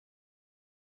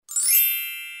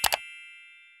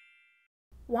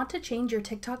Want to change your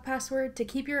TikTok password to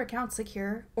keep your account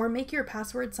secure or make your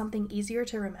password something easier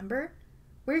to remember?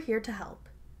 We're here to help.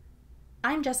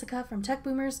 I'm Jessica from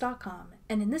techboomers.com,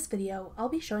 and in this video, I'll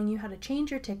be showing you how to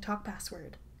change your TikTok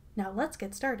password. Now let's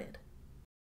get started.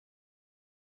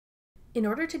 In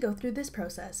order to go through this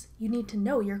process, you need to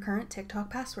know your current TikTok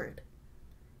password.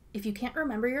 If you can't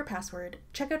remember your password,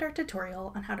 check out our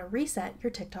tutorial on how to reset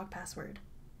your TikTok password.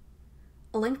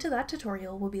 A link to that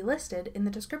tutorial will be listed in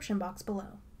the description box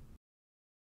below.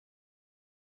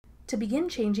 To begin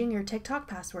changing your TikTok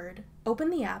password, open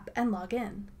the app and log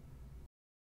in.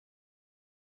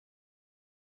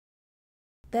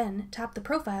 Then tap the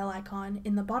profile icon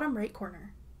in the bottom right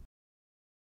corner.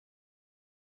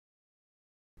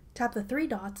 Tap the three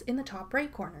dots in the top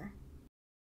right corner.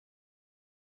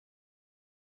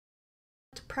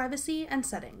 Privacy and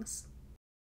Settings.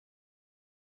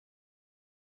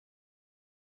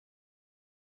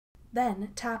 Then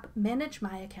tap Manage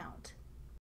My Account.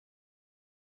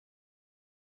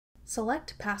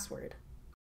 Select Password.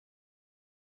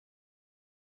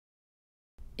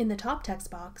 In the top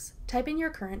text box, type in your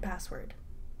current password.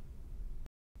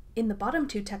 In the bottom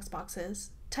two text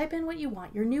boxes, type in what you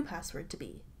want your new password to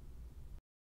be.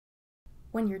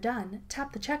 When you're done,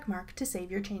 tap the check mark to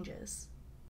save your changes.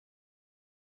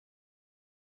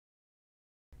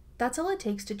 That's all it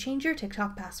takes to change your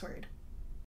TikTok password.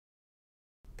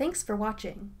 Thanks for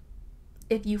watching.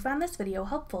 If you found this video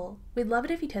helpful, we'd love it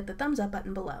if you'd hit the thumbs up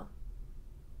button below.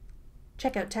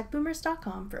 Check out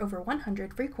techboomers.com for over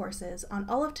 100 free courses on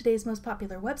all of today's most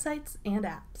popular websites and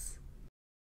apps.